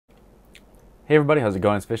Hey everybody, how's it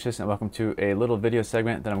going? It's Vicious, and welcome to a little video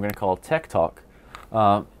segment that I'm going to call Tech Talk.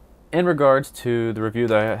 In regards to the review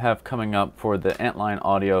that I have coming up for the Antline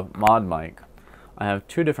Audio ModMic, I have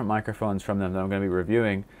two different microphones from them that I'm going to be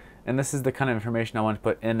reviewing, and this is the kind of information I want to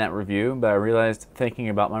put in that review, but I realized thinking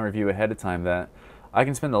about my review ahead of time that I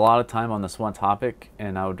can spend a lot of time on this one topic,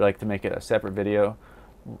 and I would like to make it a separate video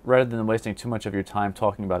rather than wasting too much of your time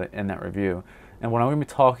talking about it in that review. And what I'm going to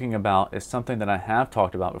be talking about is something that I have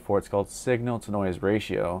talked about before. It's called signal to noise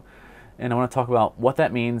ratio. And I want to talk about what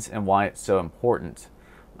that means and why it's so important.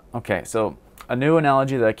 Okay, so a new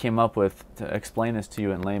analogy that I came up with to explain this to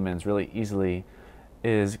you in layman's really easily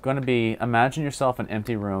is going to be, imagine yourself an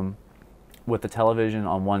empty room with the television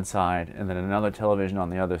on one side and then another television on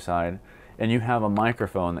the other side, and you have a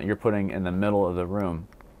microphone that you're putting in the middle of the room.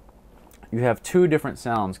 You have two different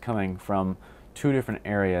sounds coming from two different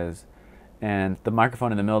areas, and the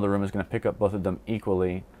microphone in the middle of the room is going to pick up both of them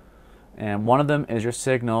equally. And one of them is your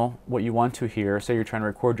signal, what you want to hear. Say you're trying to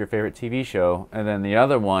record your favorite TV show, and then the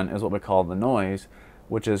other one is what we call the noise,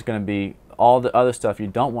 which is going to be all the other stuff you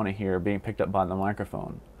don't want to hear being picked up by the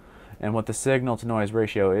microphone. And what the signal to noise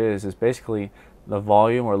ratio is basically the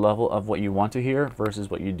volume or level of what you want to hear versus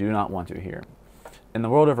what you do not want to hear. In the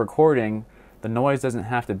world of recording, the noise doesn't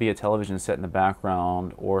have to be a television set in the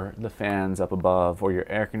background or the fans up above or your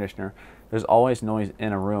air conditioner. There's always noise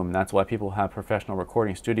in a room. That's why people have professional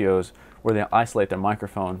recording studios where they isolate their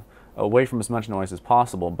microphone away from as much noise as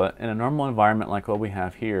possible. But in a normal environment like what we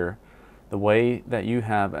have here, the way that you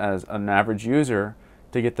have as an average user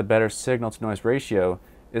to get the better signal to noise ratio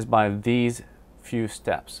is by these few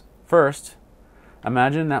steps. First,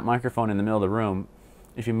 imagine that microphone in the middle of the room.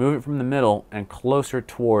 If you move it from the middle and closer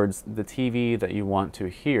towards the TV that you want to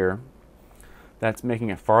hear, that's making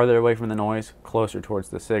it farther away from the noise, closer towards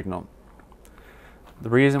the signal. The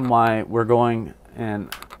reason why we're going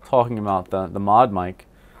and talking about the ModMic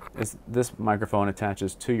is this microphone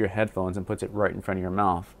attaches to your headphones and puts it right in front of your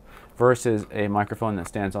mouth versus a microphone that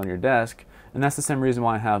stands on your desk. And that's the same reason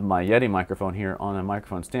why I have my Yeti microphone here on a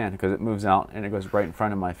microphone stand, because it moves out and it goes right in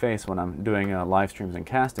front of my face when I'm doing live streams and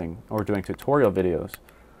casting or doing tutorial videos.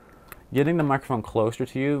 Getting the microphone closer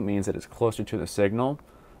to you means that it's closer to the signal.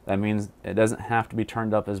 That means it doesn't have to be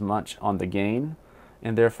turned up as much on the gain,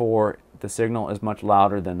 and therefore the signal is much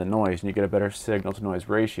louder than the noise, and you get a better signal to noise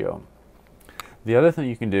ratio. The other thing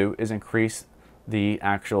you can do is increase the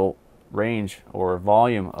actual range or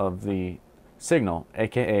volume of the signal,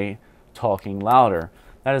 aka talking louder.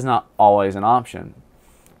 That is not always an option.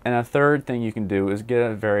 And a third thing you can do is get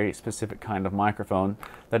a very specific kind of microphone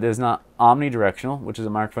that is not omnidirectional, which is a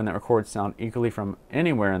microphone that records sound equally from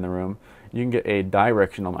anywhere in the room. You can get a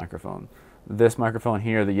directional microphone. This microphone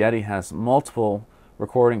here, the Yeti, has multiple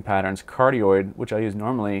recording patterns. Cardioid, which I use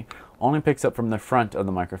normally, only picks up from the front of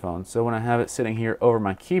the microphone. So when I have it sitting here over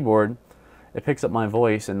my keyboard, it picks up my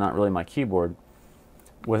voice and not really my keyboard.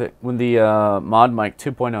 When the ModMic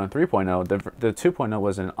 2.0 and 3.0, the 2.0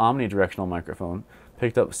 was an omnidirectional microphone,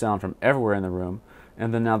 picked up sound from everywhere in the room,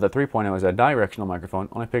 and then now the 3.0 is a directional microphone,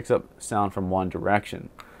 only picks up sound from one direction.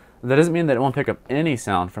 That doesn't mean that it won't pick up any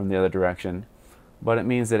sound from the other direction, but it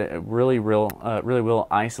means that it really will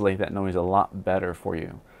isolate that noise a lot better for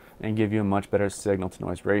you and give you a much better signal to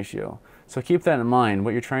noise ratio. So keep that in mind.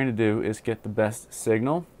 What you're trying to do is get the best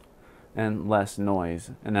signal and less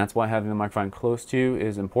noise, and that's why having the microphone close to you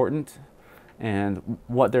is important, and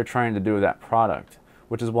what they're trying to do with that product,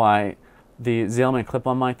 which is why the Zalman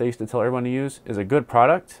clip-on mic they used to tell everyone to use is a good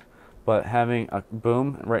product, but having a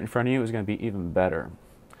boom right in front of you is going to be even better.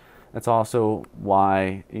 That's also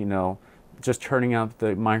why, you know, just turning out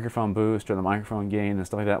the microphone boost or the microphone gain and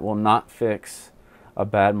stuff like that will not fix a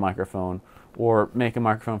bad microphone or make a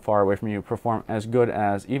microphone far away from you perform as good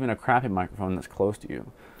as even a crappy microphone that's close to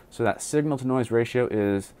you. So that signal to noise ratio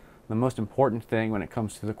is the most important thing when it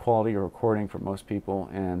comes to the quality of recording for most people,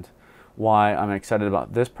 and why I'm excited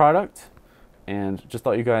about this product. And just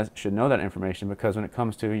thought you guys should know that information, because when it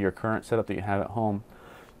comes to your current setup that you have at home,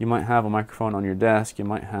 you might have a microphone on your desk, you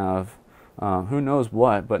might have who knows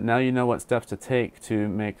what, but now you know what steps to take to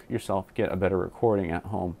make yourself get a better recording at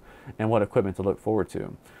home and what equipment to look forward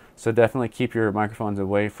to. So definitely keep your microphones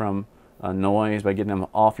away from noise by getting them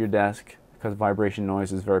off your desk, because vibration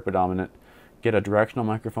noise is very predominant. Get a directional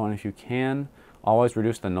microphone if you can. Always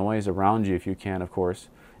reduce the noise around you if you can, of course.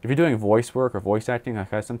 If you're doing voice work or voice acting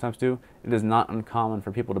like I sometimes do, it is not uncommon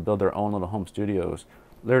for people to build their own little home studios,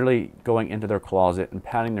 literally going into their closet and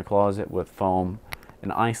padding their closet with foam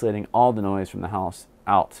and isolating all the noise from the house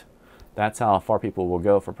out. That's how far people will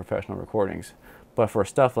go for professional recordings. But for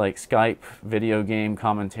stuff like Skype, video game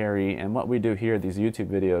commentary, and what we do here, these YouTube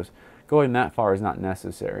videos, going that far is not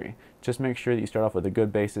necessary. Just make sure that you start off with a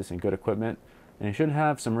good basis and good equipment, and you should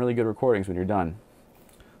have some really good recordings when you're done.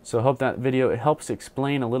 So I hope that video, it helps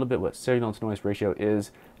explain a little bit what signal to noise ratio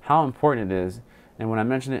is, how important it is, and when I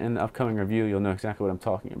mention it in the upcoming review, you'll know exactly what I'm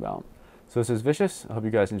talking about. So this is Vicious. I hope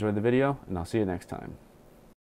you guys enjoyed the video, and I'll see you next time.